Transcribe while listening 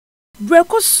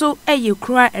Brekoso eye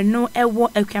kura eno ewo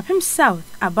Akuapem South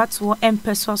abato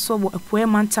empeso so wo apoe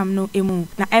mantam no emu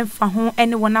na emfa ho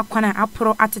ene wona kwana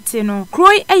aporo atete no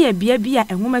kroi eye bia bia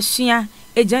enwomasua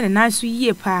eja ne nanso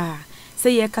yie pa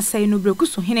se ye kasai no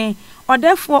Brekoso hene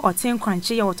odefo oten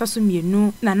kwanche ye wotoso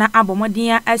mienu na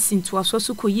abomoden asintu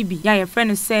asoso koyibi ya ye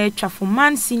friend say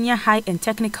Twafoman Senior High and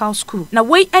Technical School na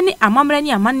wei ene amamra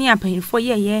ni amane apanhifo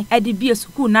ye ade bia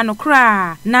school na no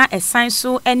kra na esan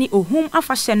so ene ohum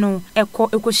afahye no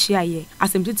ekohia ye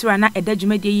asemtitira na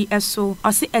edadwumade yi eso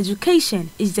ose education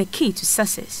is the key to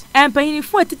success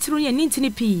empanhifo atitiro ye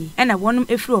nintini pi ena wonum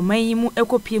efiri omanyi mu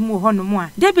ekopie mu honom a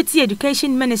Deputy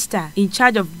Education Minister in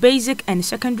charge of Basic and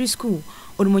Secondary School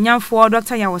Onumunyamfo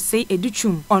Dr. Yawose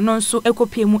Educhum ono nso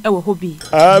ekopie mu ewo hobi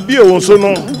bi e wonso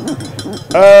no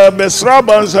mesra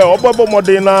banza obabo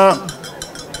modena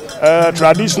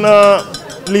traditional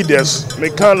leaders me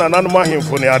kan nananuma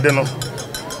himfo ne ade no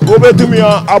obetumi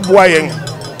aboa yen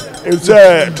it's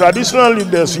traditional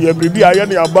leaders ye bribi aye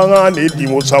ne abanga na edi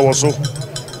mo sawoso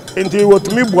enti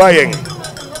wotumi boa yen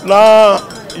na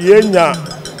yenya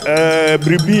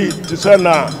bribi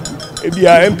tisana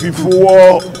ebia MP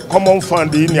for common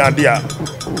fund ni adia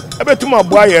ebetuma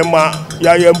boa yen ma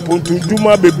ya ye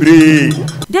mpontunduma bebre.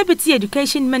 Deputy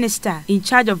Education Minister in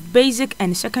charge of Basic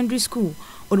and Secondary School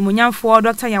Onumunyamfo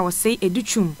Dr. Yawose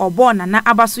Educhum obo na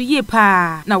abaso yie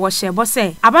pa na wo hyebo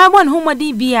se ababo ne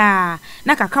homodi bia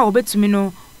na kakra obetumi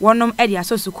no wonom edi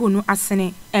asosuku no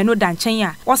asene eno dankyen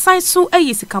a wosan so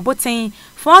ayi sikaboten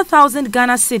 4,000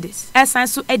 Ghana cedis esan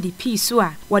so edi piso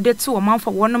a wode to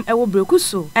omanfo wonom ewo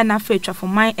Brekoso ena fa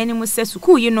Twafoman enimu se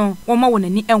suku yi no woma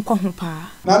wonani enko ho pa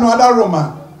na no ada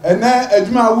Roma ene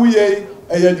adwuma wuye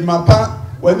adwuma pa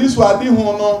wani so ade hu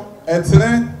no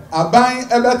etene aban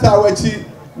ebeta wachi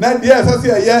na die asase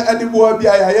ye edibo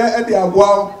bia ya edi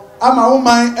aboa ama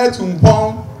woman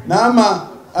etumpon na ama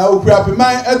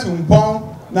okuapeman etumpon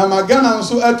na magana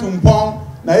nso etumpon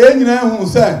na ye nyina hu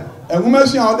se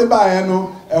enwumasua ode baaye no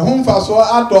ehumfaso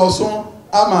adoso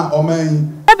ama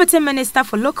oman. Deputy Minister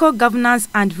for Local Governance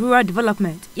and Rural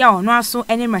Development ya ono aso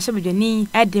ene mrashebedwani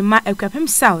edema Akuapem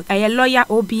South eye lawyer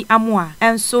Obi Amoa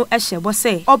enso ehyebo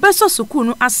se obeso suku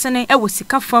no asene ewo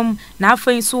sika fam na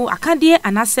afan so akade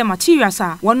anase materials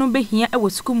a wono behia ewo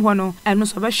sukum ho no eno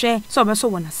so behwe so obeso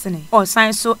wona sene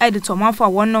osan so editor manfo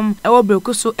wonom ewo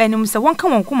Brekoso enim se wonka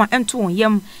wonkoma ento won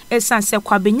yam esan se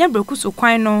kwabenya Brekoso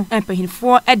kwan no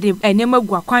empehinfo ede enem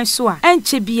agua kwan so a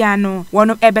enche bia no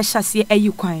wono ebehase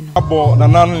ayi kwan no abo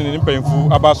na ni penfu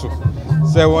abaso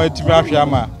se won etimi ahwe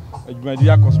ama adwumadi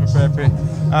akos pepepe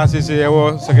asese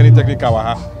yewo secondary technical wa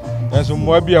ha enso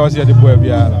mo bia wose yede boa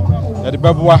bia yede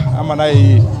beboa ama na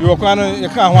yi yo kwa no ye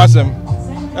ka ho asem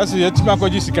ase yetimi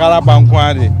akoji sikara banko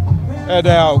ade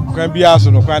eda kan bia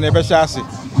so no kwa na ebe hya ase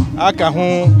aka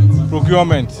ho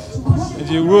procurement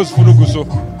the rules fuluguso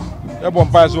ebo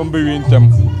mpa so mbe wi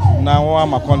ntem na wo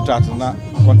ama contract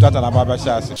na baba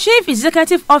shase. Chief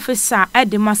Executive Officer at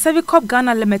the Masavicop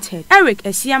Ghana Limited, Eric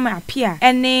Esiama Apia,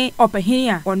 ene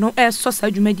opehia ono so sa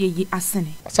adwumade yi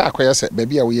asene. Sa akoya se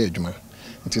baabi a wo ye adwuma.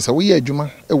 Nti se wo ye adwuma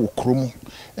e wo kromu,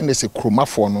 ene se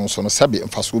kromafo no so no sabe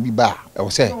mfaso bi ba e wo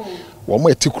se wo mo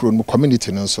eti kro no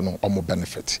community no so no omo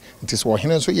benefit. Nti se wo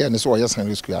hene so ye ne so wo ye san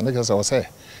rescue anaka se wo se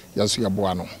ya so ye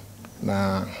boa no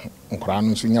na nkora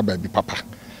no so nya baabi papa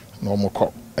na omo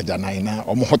kọ ajanan na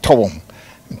omo hoto won.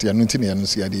 Nti anu nti ne anu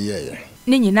si ade ye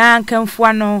ne nyina nkamfo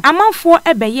ano amanfo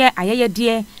ebeye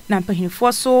ayeyede na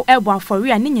mpahimfo so ebo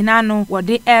afori a ne nyina no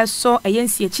wode eso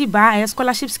eyensi echi ba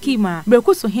scholarship scheme a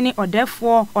Brekoso hene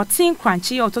odefo otin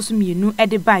kranche otoso mienu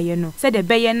ede baye no se de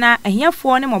beye na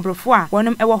ahiafo ne mobrofo a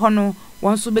wonom ewo ho no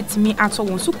won so betimi ato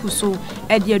won so kuso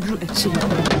ede aduru echi.